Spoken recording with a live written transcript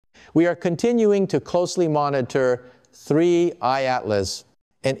we are continuing to closely monitor 3I Atlas,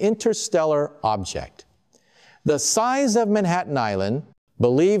 an interstellar object. The size of Manhattan Island,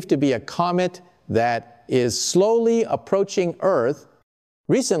 believed to be a comet that is slowly approaching Earth,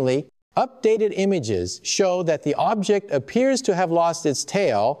 recently, updated images show that the object appears to have lost its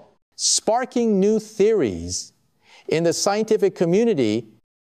tail, sparking new theories. In the scientific community,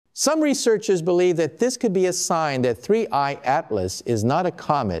 some researchers believe that this could be a sign that 3I Atlas is not a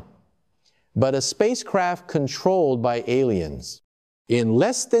comet, but a spacecraft controlled by aliens. In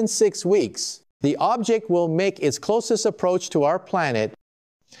less than 6 weeks, the object will make its closest approach to our planet.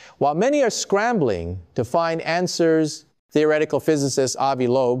 While many are scrambling to find answers, theoretical physicist Avi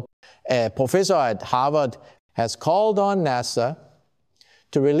Loeb, a professor at Harvard, has called on NASA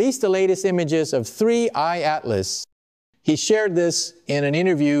to release the latest images of 3I Atlas. He shared this in an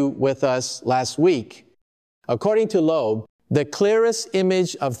interview with us last week. According to Loeb, the clearest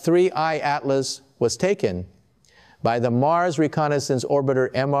image of 3I Atlas was taken by the Mars Reconnaissance Orbiter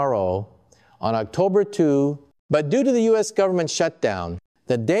MRO on October 2, but due to the U.S. government shutdown,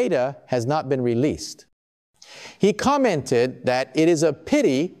 the data has not been released. He commented that it is a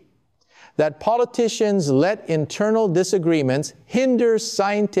pity that politicians let internal disagreements hinder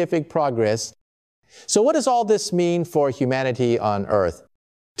scientific progress. So what does all this mean for humanity on Earth?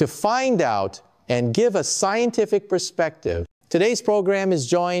 To find out and give a scientific perspective, today's program is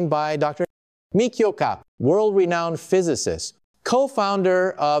joined by Dr. Mikio Kapp, world-renowned physicist,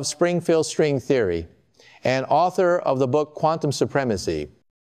 co-founder of Springfield String Theory, and author of the book Quantum Supremacy,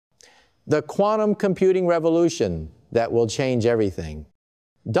 the quantum computing revolution that will change everything.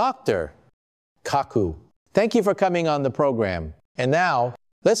 Dr. Kaku, thank you for coming on the program. And now,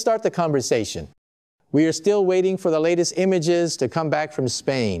 let's start the conversation. We are still waiting for the latest images to come back from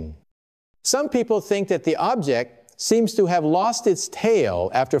Spain. Some people think that the object seems to have lost its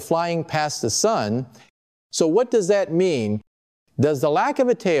tail after flying past the sun. So what does that mean? Does the lack of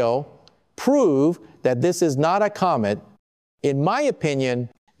a tail prove that this is not a comet? In my opinion,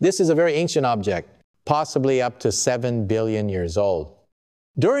 this is a very ancient object, possibly up to 7 billion years old.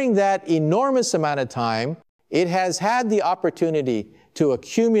 During that enormous amount of time, it has had the opportunity to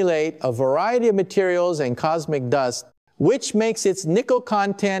accumulate a variety of materials and cosmic dust, which makes its nickel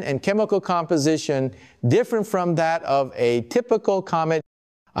content and chemical composition different from that of a typical comet.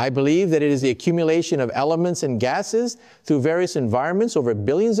 I believe that it is the accumulation of elements and gases through various environments over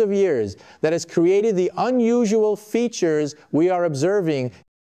billions of years that has created the unusual features we are observing.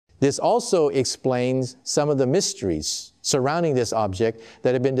 This also explains some of the mysteries surrounding this object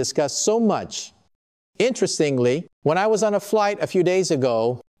that have been discussed so much. Interestingly, when I was on a flight a few days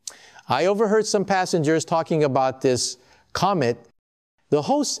ago, I overheard some passengers talking about this comet. The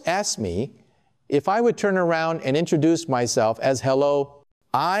host asked me if I would turn around and introduce myself as, "Hello,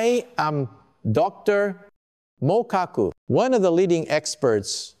 I am Dr. Mokaku, one of the leading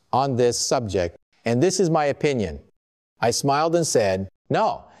experts on this subject, and this is my opinion." I smiled and said,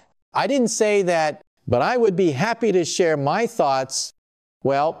 "No, I didn't say that, but I would be happy to share my thoughts."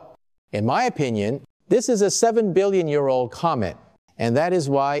 Well, in my opinion, this is a 7-billion-year-old comet, and that is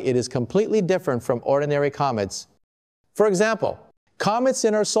why it is completely different from ordinary comets. For example, comets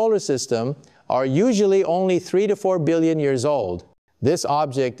in our solar system are usually only 3 to 4 billion years old. This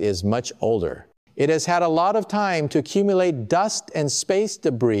object is much older. It has had a lot of time to accumulate dust and space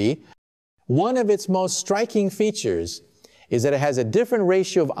debris. One of its most striking features is that it has a different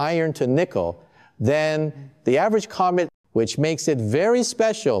ratio of iron to nickel than the average comet, which makes it very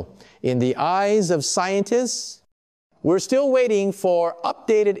special in the eyes of scientists. We're still waiting for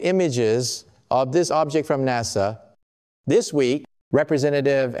updated images of this object from NASA. This week,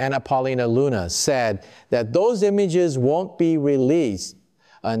 Representative Anna Paulina Luna said that those images won't be released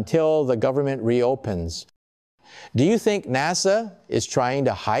until the government reopens. Do you think NASA is trying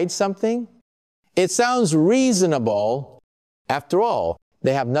to hide something? It sounds reasonable. After all,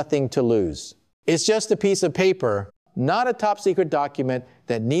 they have nothing to lose. It's just a piece of paper, not a top-secret document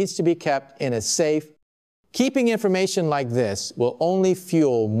that needs to be kept in a safe. Keeping information like this will only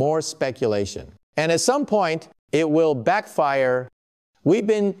fuel more speculation. And at some point, it will backfire. We've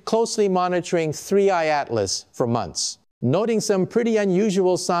been closely monitoring 3I Atlas for months, noting some pretty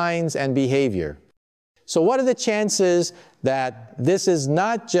unusual signs and behavior. So what are the chances that this is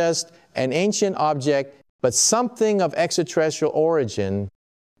not just an ancient object, but something of extraterrestrial origin?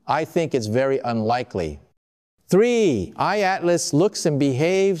 I think it's very unlikely. 3I Atlas looks and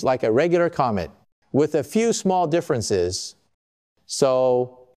behaves like a regular comet with a few small differences.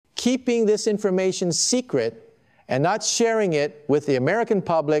 So keeping this information secret and not sharing it with the American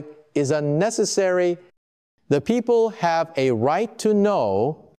public is unnecessary. The people have a right to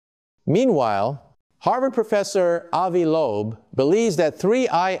know Meanwhile, Harvard professor Avi Loeb believes that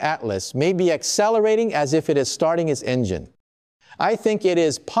 3I Atlas may be accelerating as if it is starting its engine. I think it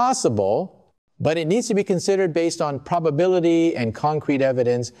is possible, but it needs to be considered based on probability and concrete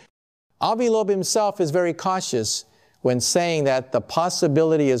evidence. Avi Loeb himself is very cautious when saying that the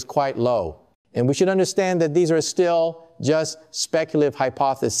possibility is quite low. And we should understand that these are still just speculative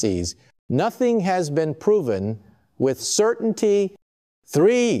hypotheses. Nothing has been proven with certainty.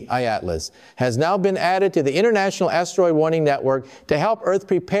 3I Atlas has now been added to the International Asteroid Warning Network to help Earth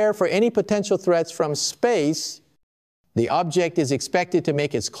prepare for any potential threats from space. The object is expected to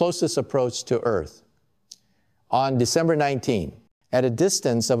make its closest approach to Earth on December 19, at a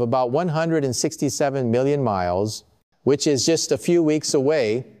distance of about 167 million miles, which is just a few weeks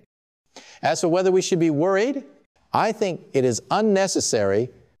away. As for whether we should be worried, I think it is unnecessary.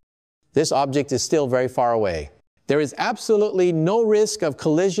 This object is still very far away. There is absolutely no risk of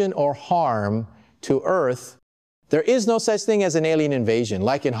collision or harm to Earth. There is no such thing as an alien invasion,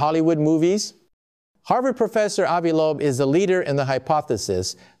 like in Hollywood movies. Harvard professor Avi Loeb is the leader in the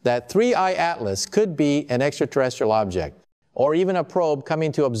hypothesis that 3I Atlas could be an extraterrestrial object, or even a probe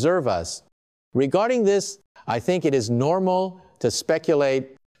coming to observe us. Regarding this, I think it is normal to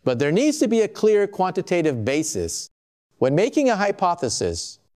speculate, but there needs to be a clear quantitative basis. When making a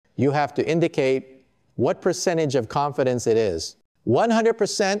hypothesis, you have to indicate what percentage of confidence it is.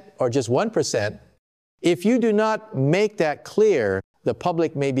 100% or just 1%. If you do not make that clear, the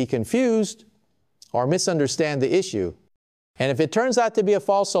public may be confused or misunderstand the issue. And if it turns out to be a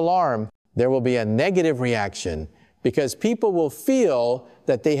false alarm, there will be a negative reaction because people will feel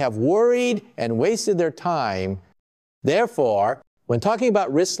that they have worried and wasted their time. Therefore, when talking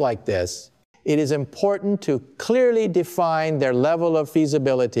about risks like this, it is important to clearly define their level of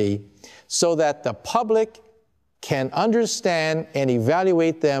feasibility so that the public can understand and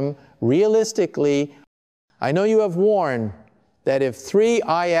evaluate them realistically. I know you have warned that if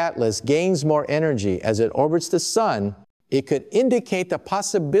 3I Atlas gains more energy as it orbits the sun, it could indicate the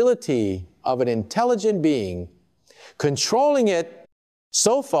possibility of an intelligent being controlling it.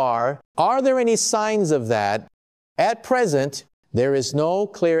 So far, are there any signs of that? At present, there is no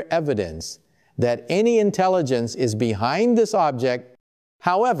clear evidence that any intelligence is behind this object.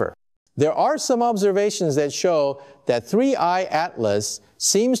 However, there are some observations that show that 3I Atlas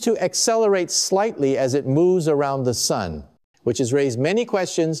seems to accelerate slightly as it moves around the sun, which has raised many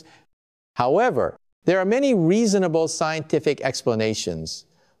questions. However, there are many reasonable scientific explanations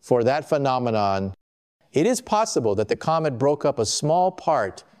for that phenomenon. It is possible that the comet broke up a small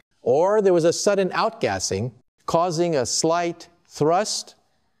part, or there was a sudden outgassing causing a slight thrust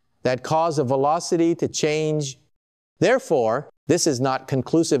that caused the velocity to change. Therefore, this is not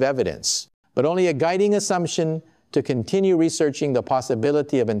conclusive evidence, but only a guiding assumption to continue researching the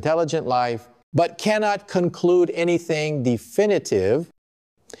possibility of intelligent life, but cannot conclude anything definitive.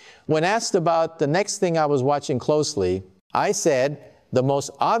 When asked about the next thing I was watching closely, I said the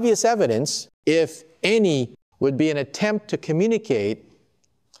most obvious evidence, if any, would be an attempt to communicate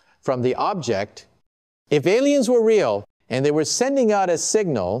from the object. If aliens were real and they were sending out a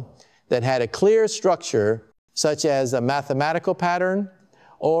signal that had a clear structure, such as a mathematical pattern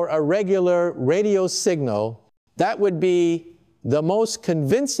or a regular radio signal, that would be the most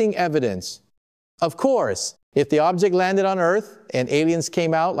convincing evidence. Of course, if the object landed on Earth and aliens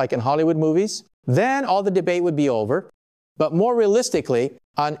came out, like in Hollywood movies, then all the debate would be over. But more realistically,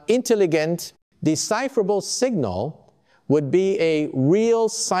 an intelligent, decipherable signal would be a real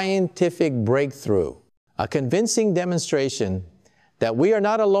scientific breakthrough, a convincing demonstration that we are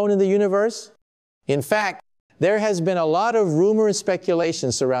not alone in the universe. In fact, there has been a lot of rumor and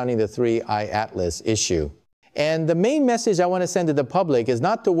speculation surrounding the 3I Atlas issue. And the main message I want to send to the public is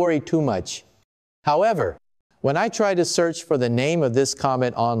not to worry too much. However, when I tried to search for the name of this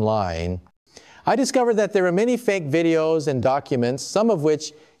comet online, I discovered that there are many fake videos and documents, some of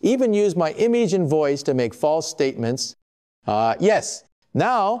which even use my image and voice to make false statements. Yes,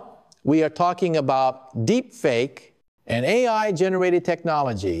 now we are talking about deep fake, an AI-generated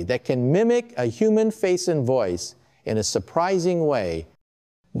technology that can mimic a human face and voice in a surprising way.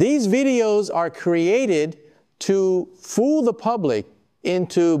 These videos are created to fool the public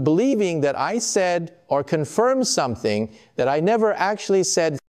into believing that I said or confirmed something that I never actually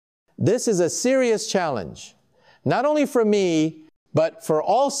said. This is a serious challenge, not only for me, but for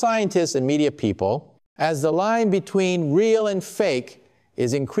all scientists and media people, as the line between real and fake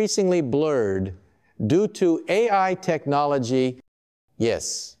is increasingly blurred due to AI technology.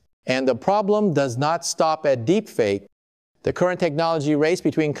 Yes, and the problem does not stop at deepfake. The current technology race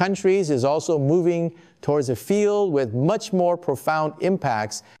between countries is also moving towards a field with much more profound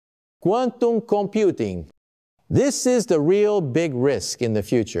impacts. quantum computing. This is the real big risk in the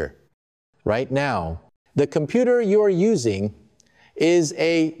future. Right now, the computer you are using is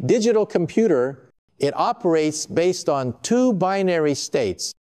a digital computer. It operates based on two binary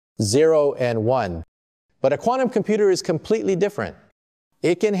states, 0 and 1. But a quantum computer is completely different.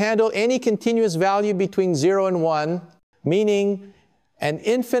 It can handle any continuous value between 0 and 1, meaning an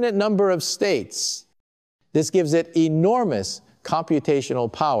infinite number of states. This gives it enormous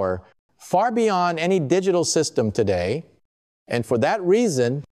computational power, far beyond any digital system today. And for that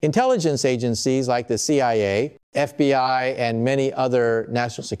reason, intelligence agencies like the CIA, FBI, and many other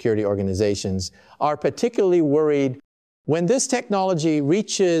national security organizations are particularly worried when this technology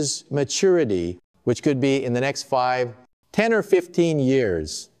reaches maturity, which could be in the next 5, 10, or 15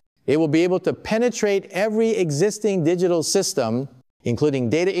 years. It will be able to penetrate every existing digital system, including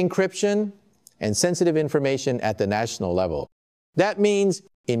data encryption and sensitive information at the national level. That means,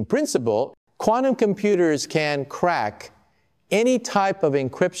 in principle, quantum computers can crack any type of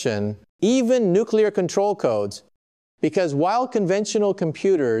encryption, even nuclear control codes, because while conventional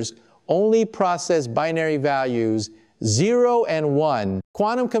computers only process binary values 0 and 1,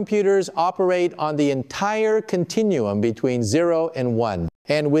 quantum computers operate on the entire continuum between 0 and 1.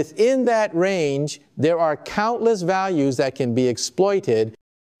 And within that range, there are countless values that can be exploited.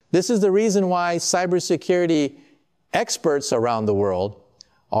 This is the reason why cybersecurity experts around the world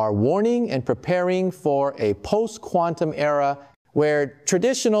are warning and preparing for a post-quantum era where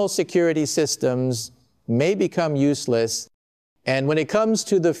traditional security systems may become useless. And when it comes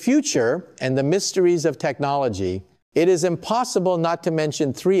to the future and the mysteries of technology, it is impossible not to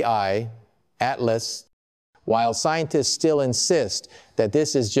mention 3I, Atlas. While scientists still insist that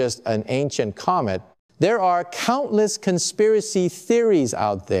this is just an ancient comet, there are countless conspiracy theories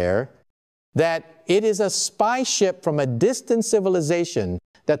out there that it is a spy ship from a distant civilization,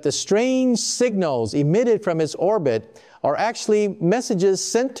 that the strange signals emitted from its orbit are actually messages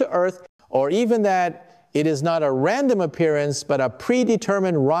sent to Earth, or even that it is not a random appearance, but a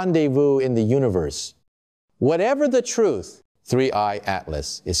predetermined rendezvous in the universe. Whatever the truth, 3I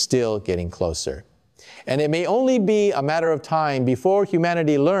Atlas is still getting closer. And it may only be a matter of time before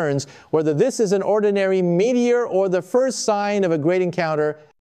humanity learns whether this is an ordinary meteor or the first sign of a great encounter.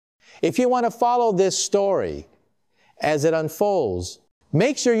 If you want to follow this story as it unfolds,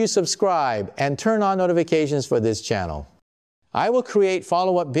 make sure you subscribe and turn on notifications for this channel. I will create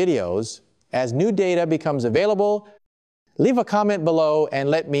follow-up videos as new data becomes available. Leave a comment below and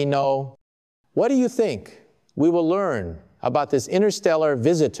let me know, what do you think we will learn about this interstellar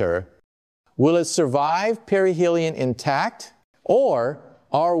visitor? Will it survive perihelion intact, or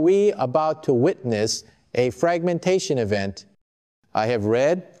are we about to witness a fragmentation event? I have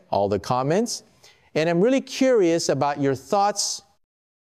read all the comments, and I'm really curious about your thoughts